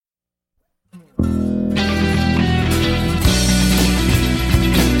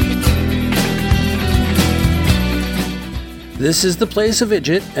This is the place of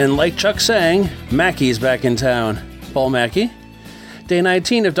Idjit, and like Chuck sang, Mackey's back in town. Paul Mackey. Day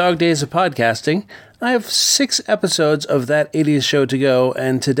 19 of Dog Days of Podcasting. I have 6 episodes of that 80s show to go,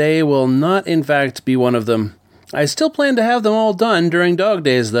 and today will not in fact be one of them. I still plan to have them all done during Dog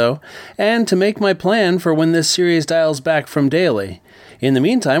Days, though, and to make my plan for when this series dials back from daily. In the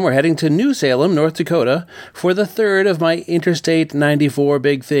meantime, we're heading to New Salem, North Dakota, for the third of my Interstate 94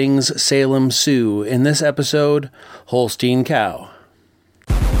 Big Things Salem Sioux. In this episode, Holstein Cow.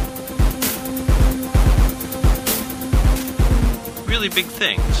 Really Big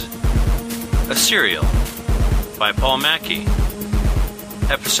Things. A Serial by Paul Mackey.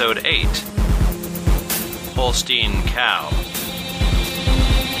 Episode 8. Holstein Cow.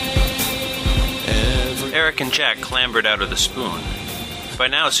 Eric and Jack clambered out of the spoon. By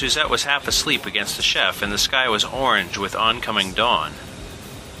now, Suzette was half asleep against the chef, and the sky was orange with oncoming dawn.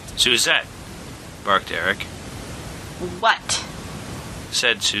 "Suzette!" barked Eric. "What?"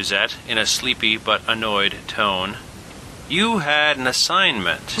 said Suzette in a sleepy but annoyed tone. "You had an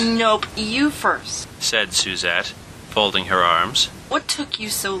assignment." "Nope, you first," said Suzette, folding her arms. "What took you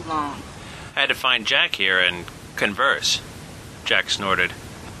so long?" "I had to find Jack here and converse." Jack snorted.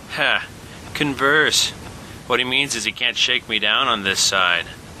 "Ha, converse. What he means is he can't shake me down on this side.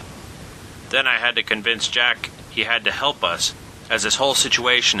 Then I had to convince Jack he had to help us, as this whole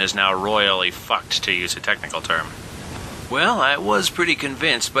situation is now royally fucked, to use a technical term." "Well, I was pretty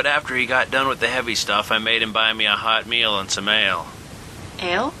convinced, but after he got done with the heavy stuff, I made him buy me a hot meal and some ale."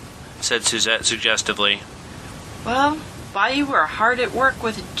 "Ale?" said Suzette suggestively. "Well, while you were hard at work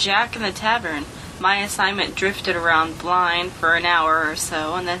with Jack in the tavern, my assignment drifted around blind for an hour or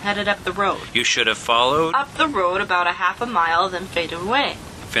so and then headed up the road." "You should have followed?" "Up the road about a half a mile, then faded away,"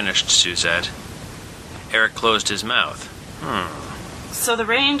 finished Suzette. Eric closed his mouth. "So the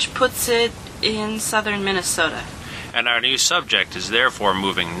range puts it in southern Minnesota." "And our new subject is therefore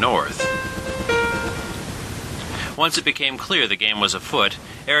moving north." Once it became clear the game was afoot,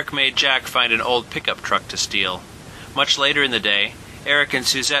 Eric made Jack find an old pickup truck to steal. Much later in the day, Eric and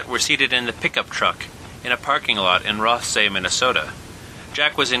Suzette were seated in the pickup truck in a parking lot in Rothsay, Minnesota.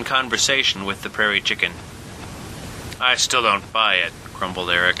 Jack was in conversation with the prairie chicken. "I still don't buy it," grumbled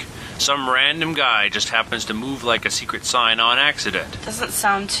Eric. "Some random guy just happens to move like a secret sign on accident." "Doesn't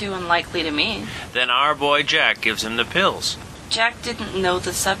sound too unlikely to me." "Then our boy Jack gives him the pills." "Jack didn't know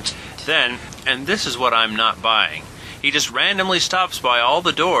the subject." "Then, and this is what I'm not buying, he just randomly stops by all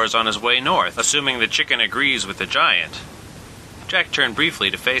the doors on his way north, assuming the chicken agrees with the giant." Jack turned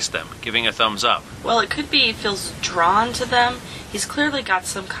briefly to face them, giving a thumbs up. "Well, it could be he feels drawn to them. He's clearly got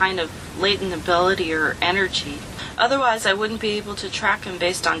some kind of latent ability or energy. Otherwise, I wouldn't be able to track him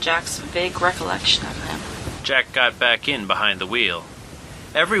based on Jack's vague recollection of him." Jack got back in behind the wheel.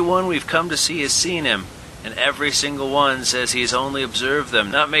 "Everyone we've come to see has seen him, and every single one says he's only observed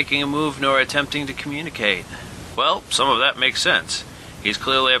them, not making a move nor attempting to communicate." "Well, some of that makes sense. He's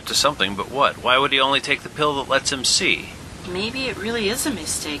clearly up to something, but what? Why would he only take the pill that lets him see?" "Maybe it really is a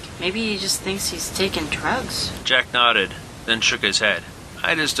mistake. Maybe he just thinks he's taking drugs." Jack nodded, then shook his head.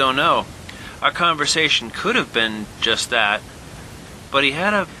 "I just don't know. Our conversation could have been just that, but he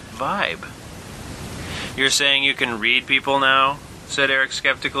had a vibe." "You're saying you can read people now?" said Eric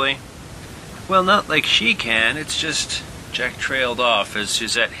skeptically. "Well, not like she can. It's just..." Jack trailed off as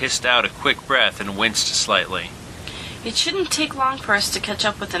Suzette hissed out a quick breath and winced slightly. "It shouldn't take long for us to catch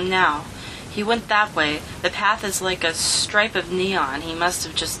up with him now. He went that way. The path is like a stripe of neon. He must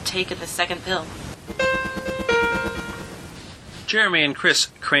have just taken the second pill." Jeremy and Chris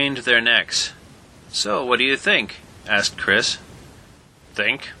craned their necks. "So, what do you think?" asked Chris.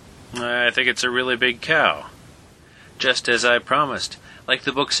 "Think? I think it's a really big cow. Just as I promised. Like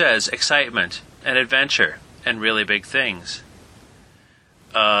the book says, excitement and adventure and really big things."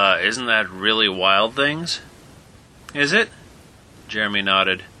 Isn't that really wild things?" "Is it?" Jeremy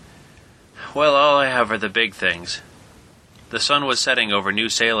nodded. "Well, all I have are the big things." The sun was setting over New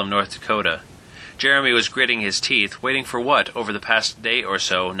Salem, North Dakota. Jeremy was gritting his teeth, waiting for what, over the past day or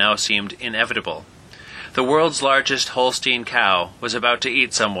so, now seemed inevitable. The world's largest Holstein cow was about to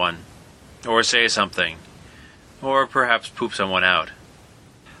eat someone, or say something, or perhaps poop someone out.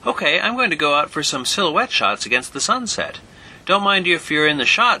 "Okay, I'm going to go out for some silhouette shots against the sunset. Don't mind you if you're in the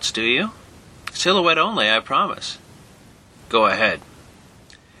shots, do you? Silhouette only, I promise." "Go ahead."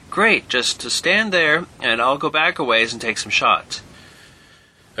 "Great, just stand there, and I'll go back a ways and take some shots."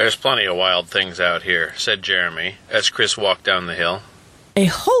 "There's plenty of wild things out here," said Jeremy, as Chris walked down the hill. "A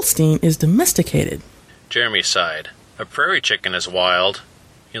Holstein is domesticated." Jeremy sighed. "A prairie chicken is wild."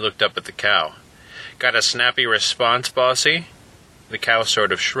 He looked up at the cow. "Got a snappy response, bossy?" The cow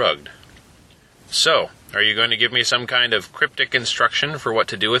sort of shrugged. So, are you going to give me some kind of cryptic instruction for what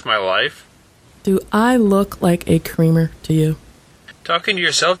to do with my life? Do I look like a creamer to you? Talking to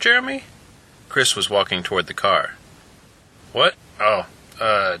yourself, Jeremy? Chris was walking toward the car. What? Oh,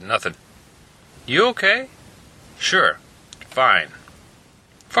 nothing. You okay? Sure. Fine.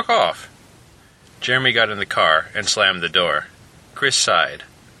 Fuck off. Jeremy got in the car and slammed the door. Chris sighed.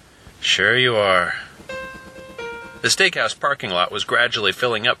 Sure you are. The steakhouse parking lot was gradually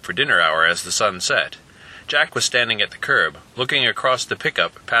filling up for dinner hour as the sun set. Jack was standing at the curb, looking across the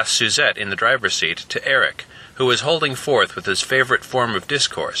pickup past Suzette in the driver's seat to Eric, who was holding forth with his favorite form of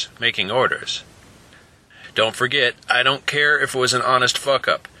discourse, making orders. Don't forget, I don't care if it was an honest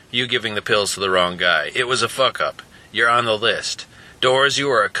fuck-up, you giving the pills to the wrong guy. It was a fuck-up. You're on the list. Doors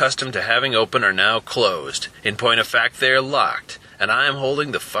you are accustomed to having open are now closed. In point of fact, they're locked, and I am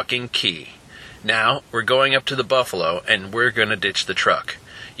holding the fucking key. Now, we're going up to the Buffalo, and we're gonna ditch the truck.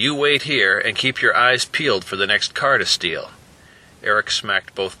 You wait here and keep your eyes peeled for the next car to steal. Eric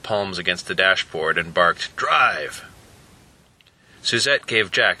smacked both palms against the dashboard and barked, Drive! Suzette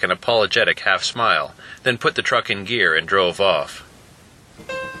gave Jack an apologetic half-smile, then put the truck in gear and drove off.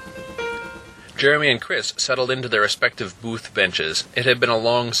 Jeremy and Chris settled into their respective booth benches. It had been a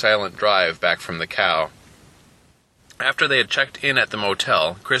long, silent drive back from the cow. After they had checked in at the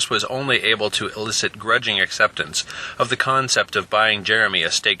motel, Chris was only able to elicit grudging acceptance of the concept of buying Jeremy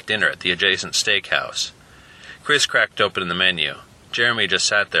a steak dinner at the adjacent steakhouse. Chris cracked open the menu. Jeremy just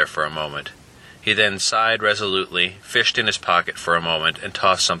sat there for a moment. He then sighed resolutely, fished in his pocket for a moment, and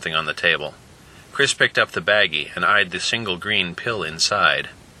tossed something on the table. Chris picked up the baggie and eyed the single green pill inside.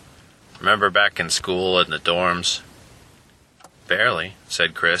 Remember back in school in the dorms? Barely,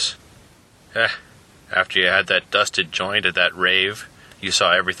 said Chris. After you had that dusted joint at that rave, you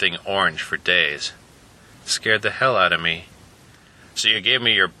saw everything orange for days. Scared the hell out of me. So you gave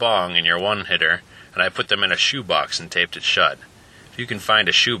me your bong and your one-hitter, and I put them in a shoebox and taped it shut. If you can find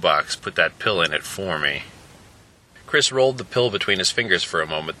a shoebox, put that pill in it for me. Chris rolled the pill between his fingers for a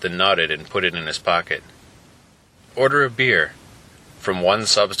moment, then nodded and put it in his pocket. Order a beer. From one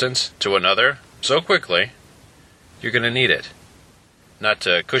substance to another? So quickly. You're going to need it. Not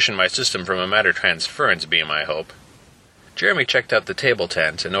to cushion my system from a matter transference beam, I hope. Jeremy checked out the table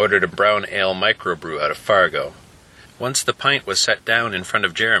tent and ordered a brown ale microbrew out of Fargo. Once the pint was set down in front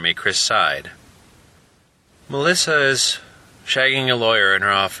of Jeremy, Chris sighed. Melissa is shagging a lawyer in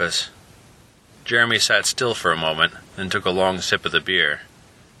her office. Jeremy sat still for a moment, then took a long sip of the beer.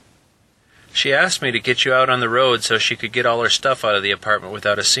 She asked me to get you out on the road so she could get all her stuff out of the apartment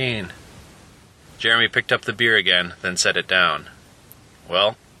without a scene. Jeremy picked up the beer again, then set it down.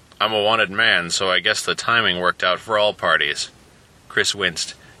 Well, I'm a wanted man, so I guess the timing worked out for all parties. Chris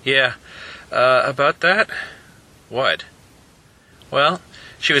winced. Yeah, about that? What? Well,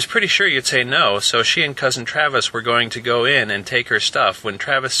 she was pretty sure you'd say no, so she and Cousin Travis were going to go in and take her stuff when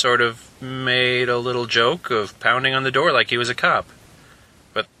Travis sort of made a little joke of pounding on the door like he was a cop.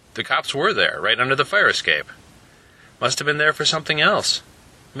 But the cops were there, right under the fire escape. Must have been there for something else.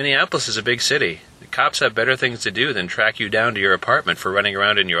 Minneapolis is a big city. The cops have better things to do than track you down to your apartment for running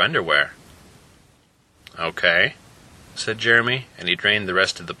around in your underwear. Okay, said Jeremy, and he drained the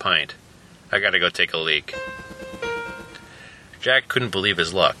rest of the pint. I gotta go take a leak. Jack couldn't believe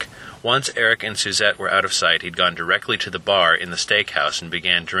his luck. Once Eric and Suzette were out of sight, he'd gone directly to the bar in the steakhouse and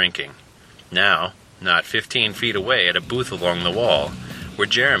began drinking. Now, not 15 feet away at a booth along the wall, were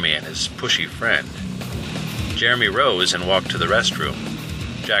Jeremy and his pushy friend. Jeremy rose and walked to the restroom.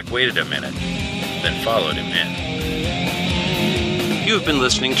 Jack waited a minute, then followed him in. You've been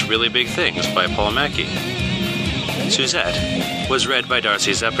listening to Really Big Things by Paul Mackey. Suzette was read by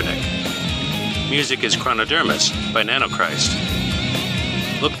Darcy Zepernick. Music is Chronodermis by Nanochrist.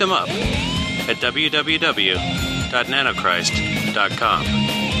 Look them up at www.nanochrist.com.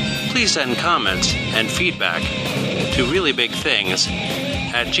 Please send comments and feedback to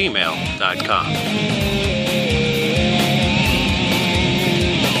reallybigthings@gmail.com.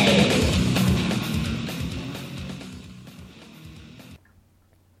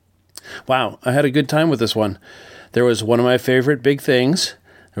 Wow, I had a good time with this one. There was one of my favorite big things.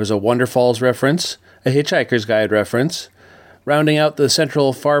 There was a Wonder Falls reference, a Hitchhiker's Guide reference. Rounding out the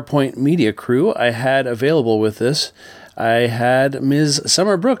Central Farpoint Media crew I had available with this, I had Ms.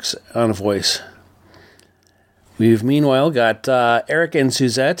 Summer Brooks on a voice. We've meanwhile got Eric and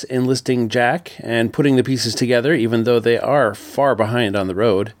Suzette enlisting Jack and putting the pieces together, even though they are far behind on the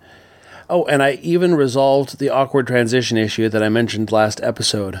road. Oh, and I even resolved the awkward transition issue that I mentioned last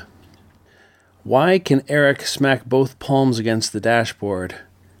episode. Why can Eric smack both palms against the dashboard?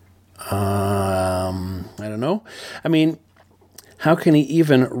 I don't know. I mean, How can he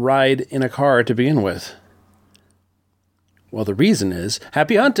even ride in a car to begin with? Well, the reason is,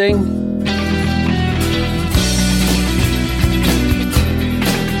 happy hunting!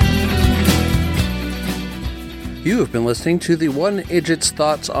 You have been listening to the One Idjit's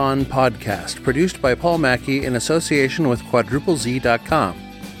Thoughts On podcast, produced by Paul Mackey in association with QuadrupleZ.com.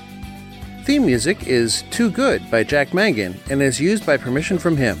 Theme music is Too Good by Jack Mangan and is used by permission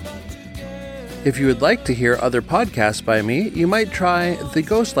from him. If you would like to hear other podcasts by me, you might try the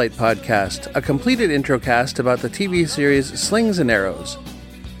Ghostlight podcast, a completed intro cast about the TV series Slings and Arrows,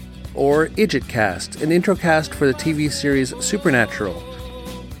 or Idjit Cast, an intro cast for the TV series Supernatural.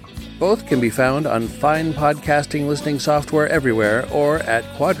 Both can be found on fine podcasting listening software everywhere or at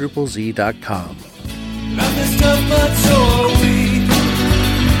QuadrupleZ.com.